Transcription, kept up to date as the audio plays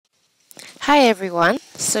Hi everyone.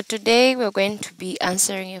 So today we're going to be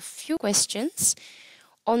answering a few questions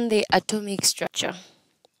on the atomic structure.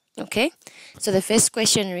 Okay? So the first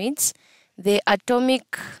question reads, the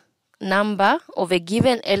atomic number of a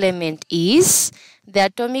given element is, the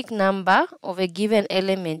atomic number of a given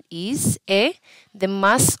element is A, the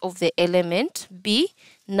mass of the element, B,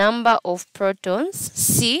 number of protons,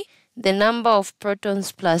 C, the number of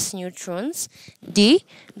protons plus neutrons, D,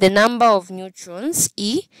 the number of neutrons,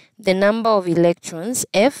 E, the number of electrons,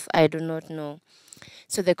 F, I do not know.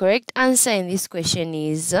 So the correct answer in this question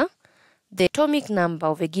is the atomic number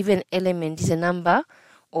of a given element is a number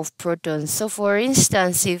of protons. So for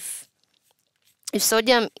instance, if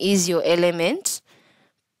sodium is your element,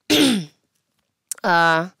 let's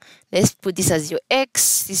put this as your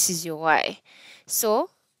X, this is your Y. So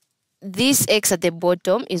this X at the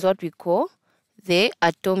bottom is what we call the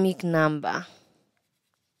atomic number.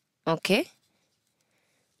 Okay?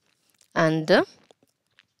 And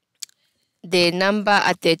the number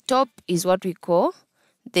at the top is what we call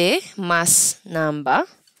the mass number.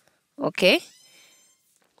 Okay?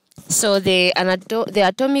 So the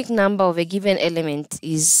atomic number of a given element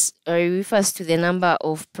is refers to the number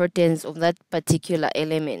of protons of that particular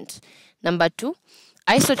element. Number 2,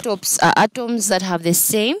 isotopes are atoms that have the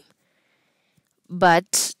same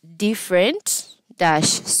but different dash.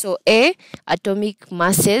 So A, atomic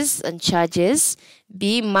masses and charges,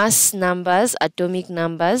 B, mass numbers, atomic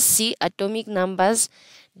numbers, C, atomic numbers,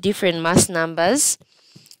 different mass numbers,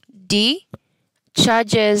 D,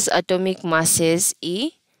 charges, atomic masses,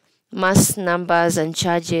 E, mass numbers and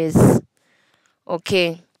charges.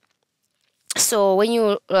 Okay, so when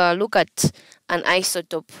you look at an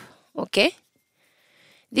isotope, okay,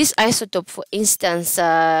 this isotope, for instance,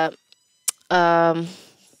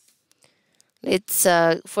 let's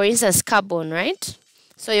for instance carbon, right?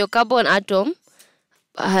 So your carbon atom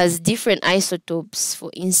has different isotopes.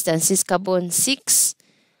 For instance, this carbon 6,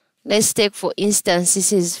 let's take for instance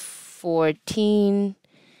this is 14,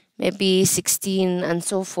 maybe 16 and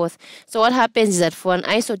so forth. So what happens is that for an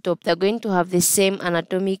isotope they're going to have the same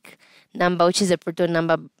atomic number, which is a proton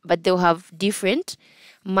number, but they'll have different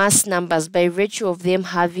mass numbers by virtue of them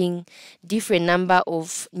having different number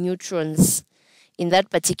of neutrons in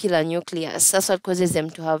that particular nucleus. That's what causes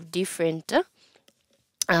them to have different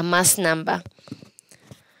mass number.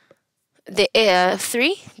 The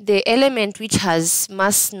 3, the element which has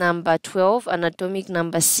mass number 12 and atomic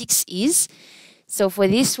number 6 is, so for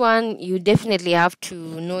this one you definitely have to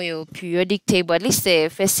know your periodic table, at least the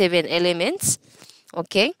first 7 elements.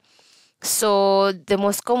 Okay, so the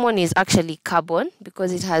most common is actually carbon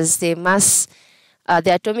because it has the mass,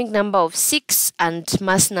 the atomic number of 6 and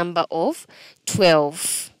mass number of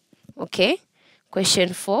 12. Okay,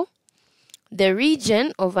 question 4, the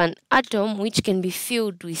region of an atom which can be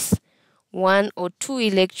filled with 1 or 2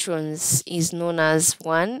 electrons is known as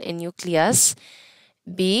 1, a nucleus,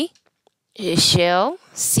 B, a shell,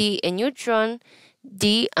 C, a neutron,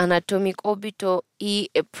 D, an atomic orbital, E,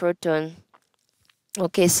 a proton.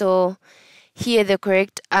 Okay, so here the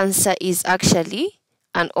correct answer is actually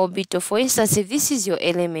an orbital. For instance, if this is your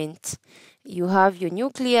element, you have your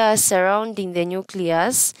nucleus, surrounding the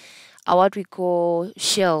nucleus are what we call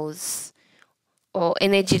shells, or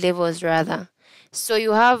energy levels rather. So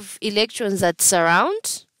you have electrons that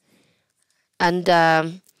surround,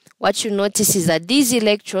 and what you notice is that these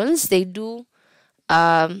electrons, they do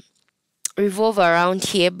revolve around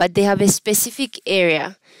here, but they have a specific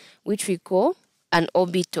area which we call an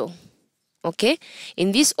orbital. Okay,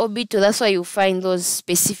 in this orbital, that's why you find those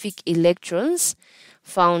specific electrons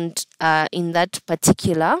found in that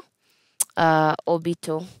particular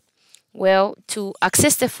orbital. Well, to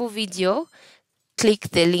access the full video, click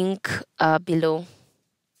the link below.